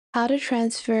How to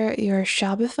transfer your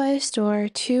Shopify store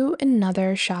to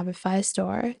another Shopify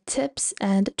store, tips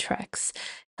and tricks.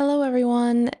 Hello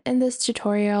everyone, in this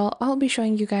tutorial I'll be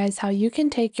showing you guys how you can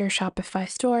take your Shopify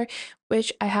store,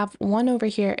 which I have one over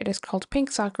here, it is called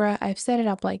Pink Sakura. I've set it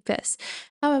up like this.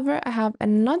 However, I have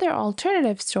another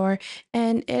alternative store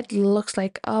and it looks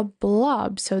like a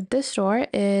blob. So this store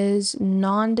is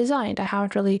non-designed. I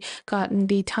haven't really gotten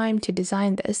the time to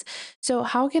design this. So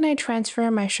how can I transfer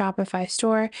my Shopify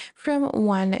store from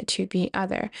one to the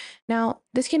other? Now,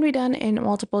 this can be done in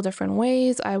multiple different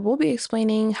ways. I will be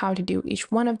explaining how to do each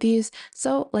one of these.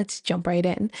 So let's jump right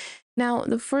in. Now,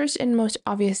 the first and most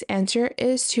obvious answer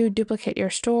is to duplicate your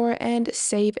store and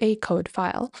save a code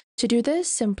file. To do this,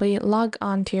 simply log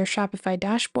on to your Shopify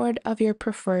dashboard of your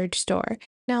preferred store.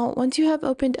 Now, once you have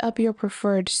opened up your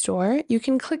preferred store, you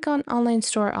can click on Online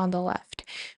Store on the left.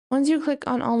 Once you click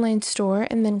on Online Store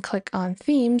and then click on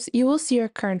Themes, you will see your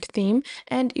current theme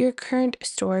and your current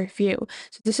store view.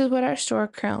 So this is what our store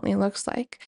currently looks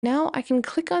like. Now I can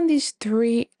click on these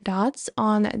three dots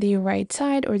on the right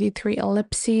side, or the three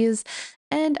ellipses,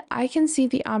 and I can see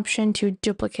the option to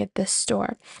duplicate this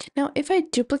store. Now, if I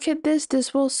duplicate this,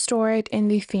 this will store it in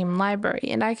the theme library,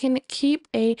 and I can keep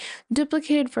a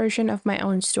duplicated version of my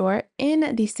own store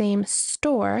in the same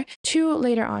store to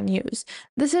later on use.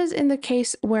 This is in the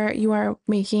case where you are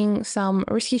making some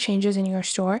risky changes in your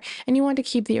store and you want to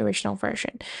keep the original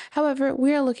version. However,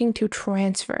 we are looking to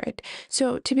transfer it.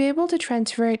 So to be able to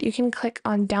transfer it, you can click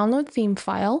on Download Theme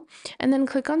File and then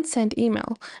click on Send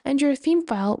Email. And your theme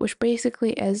file, which basically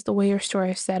is the way your store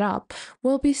is set up,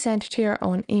 will be sent to your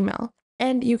own email.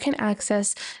 And you can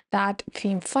access that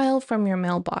theme file from your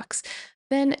mailbox.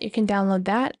 Then you can download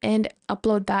that and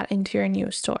upload that into your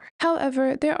new store.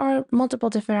 However, there are multiple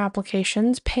different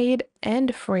applications, paid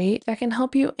and free, that can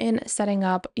help you in setting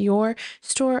up your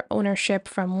store ownership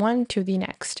from one to the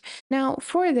next. Now,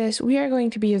 for this, we are going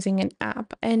to be using an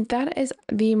app, and that is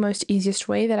the most easiest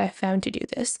way that I found to do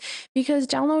this, because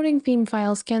downloading theme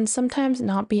files can sometimes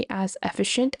not be as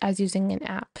efficient as using an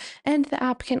app. And the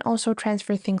app can also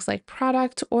transfer things like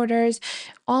product orders,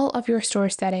 all of your store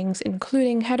settings,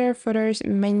 including header, footers,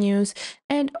 menus,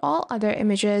 and all other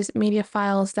images, media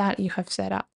files that you have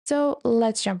set up. So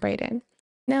let's jump right in.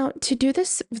 Now, to do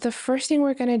this, the first thing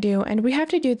we're going to do, and we have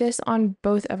to do this on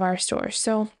both of our stores.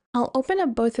 So I'll open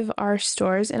up both of our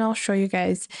stores and I'll show you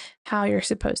guys how you're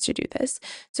supposed to do this.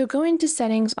 So go into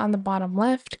settings on the bottom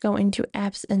left, go into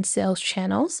apps and sales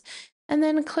channels, and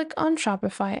then click on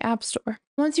Shopify App Store.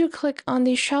 Once you click on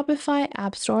the Shopify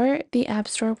App Store, the App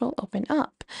Store will open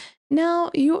up.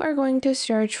 Now you are going to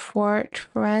search for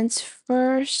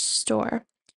Transfer Store.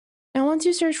 Now, once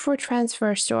you search for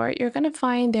Transfer Store, you're going to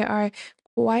find there are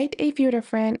quite a few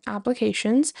different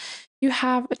applications. You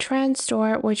have a Trans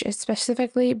Store, which is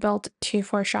specifically built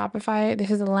for Shopify.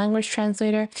 This is a language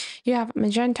translator. You have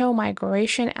Magento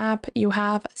migration app. You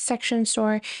have Section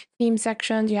Store, theme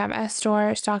sections. You have S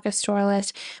Store, Stockist Store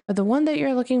list. But the one that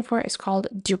you're looking for is called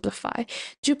Duplify.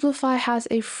 Duplify has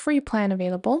a free plan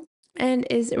available and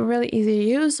is really easy to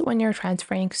use when you're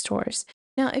transferring stores.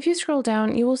 Now, if you scroll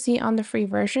down, you will see on the free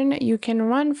version, you can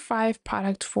run 5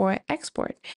 products for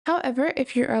export. However,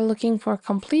 if you are looking for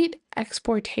complete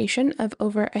exportation of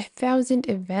over 1,000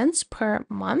 events per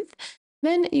month,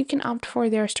 then you can opt for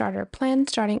their starter plan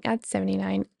starting at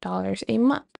 $79 a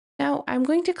month. Now, I'm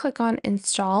going to click on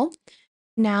Install.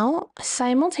 Now,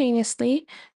 simultaneously,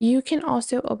 you can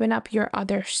also open up your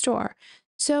other store.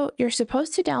 So you're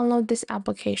supposed to download this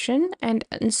application and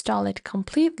install it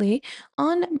completely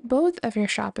on both of your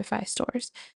Shopify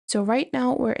stores. So right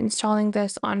now we're installing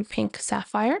this on Pink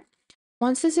Sapphire.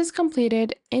 Once this is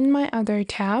completed, in my other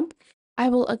tab, I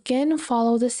will again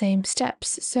follow the same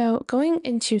steps. So going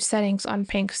into settings on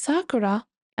Pink Sakura,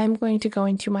 I'm going to go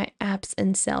into my apps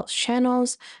and sales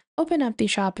channels, open up the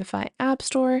Shopify App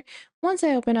Store. Once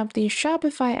I open up the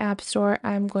Shopify App Store,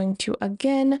 I'm going to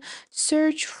again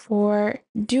search for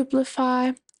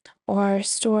Duplify or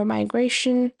store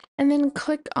migration, and then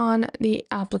click on the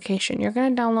application. You're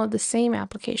going to download the same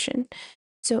application.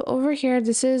 So over here,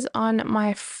 this is on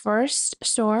my first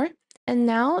store, and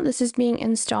now this is being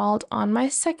installed on my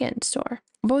second store.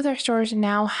 Both our stores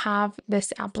now have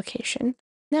this application.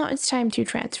 Now it's time to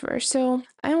transfer. So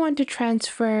I want to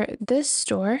transfer this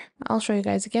store. I'll show you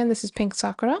guys again. This is Pink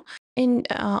Sakura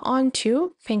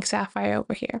onto Pink Sapphire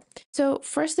over here. So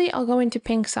firstly, I'll go into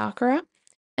Pink Sakura.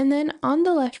 And then on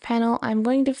the left panel, I'm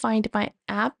going to find my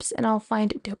apps and I'll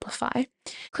find Duplify.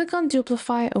 Click on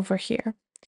Duplify over here.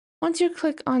 Once you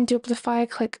click on Duplify,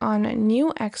 click on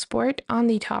New Export on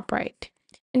the top right.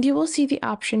 And you will see the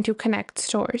option to connect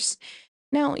stores.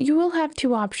 Now, you will have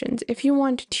two options if you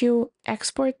want to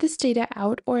export this data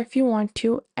out or if you want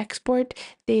to export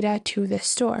data to the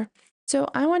store. So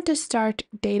I want to start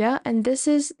data, and this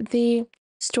is the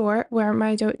store where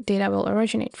my data will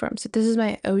originate from. So this is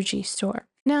my OG store.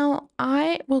 Now,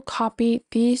 I will copy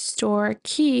the store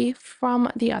key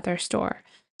from the other store.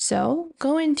 So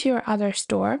go into your other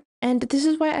store, and this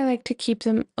is why I like to keep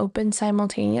them open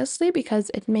simultaneously because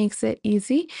it makes it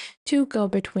easy to go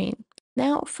between.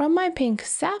 Now, from my pink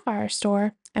sapphire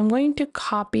store, I'm going to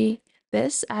copy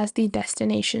this as the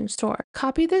destination store.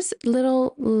 Copy this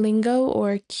little lingo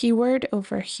or keyword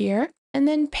over here, and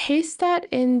then paste that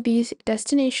in the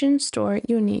destination store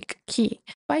unique key.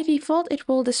 By default, it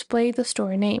will display the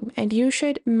store name, and you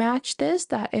should match this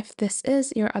that if this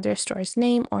is your other store's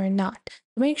name or not.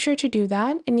 Make sure to do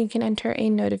that, and you can enter a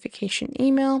notification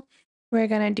email. We're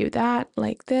gonna do that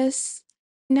like this.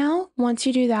 Now, once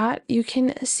you do that, you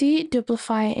can see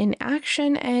Duplify in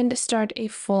action and start a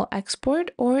full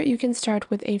export, or you can start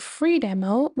with a free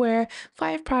demo where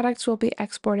 5 products will be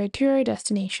exported to your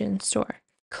destination store.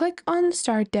 Click on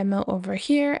Start Demo over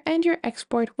here, and your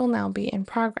export will now be in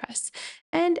progress.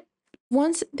 And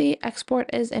once the export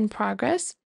is in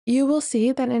progress, you will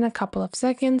see that in a couple of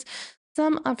seconds,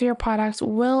 some of your products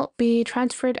will be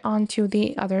transferred onto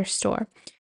the other store.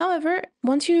 However,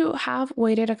 once you have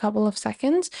waited a couple of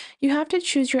seconds, you have to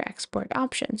choose your export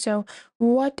option. So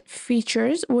what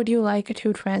features would you like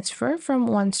to transfer from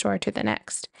one store to the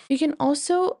next? You can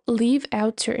also leave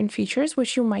out certain features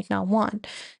which you might not want.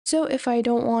 So if I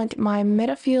don't want my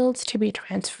meta fields to be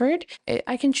transferred,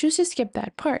 I can choose to skip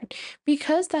that part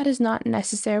because that is not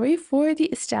necessary for the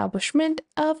establishment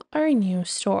of our new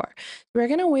store. We're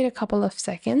going to wait a couple of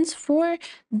seconds for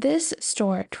this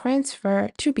store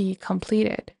transfer to be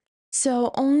completed.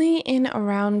 So only in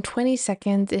around 20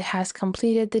 seconds it has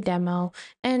completed the demo,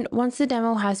 and once the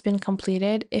demo has been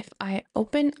completed, if I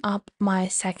open up my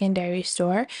secondary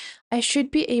store, I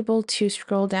should be able to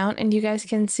scroll down and you guys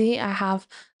can see I have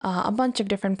a bunch of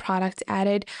different products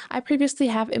added. I previously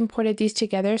have imported these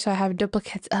together, so I have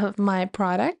duplicates of my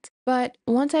product, but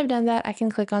once I've done that, I can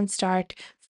click on Start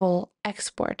Full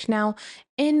Export. Now,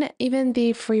 in even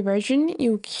the free version,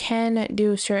 you can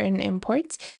do certain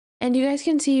imports. And you guys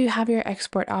can see you have your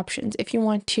export options if you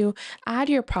want to add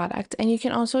your product, and you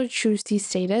can also choose the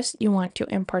status you want to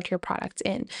import your products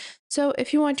in. So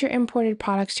if you want your imported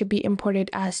products to be imported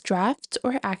as drafts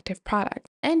or active product,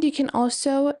 and you can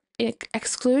also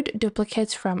exclude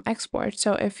duplicates from export.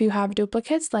 So if you have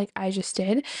duplicates like I just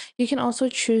did, you can also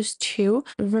choose to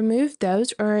remove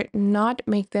those or not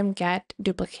make them get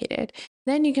duplicated.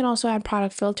 Then you can also add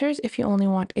product filters if you only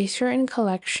want a certain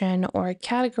collection or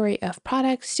category of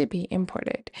products to be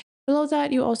imported. Below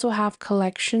that, you also have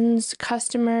collections,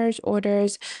 customers,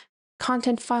 orders,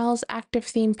 content files, active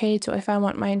theme page. So if I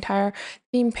want my entire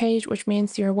theme page, which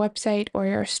means your website or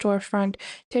your storefront,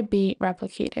 to be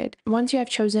replicated. Once you have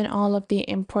chosen all of the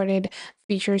imported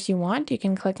features you want, you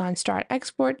can click on Start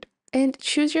Export and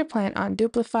choose your plan on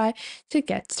Duplify to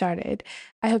get started.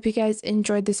 I hope you guys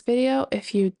enjoyed this video.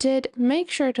 If you did, make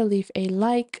sure to leave a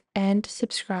like and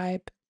subscribe.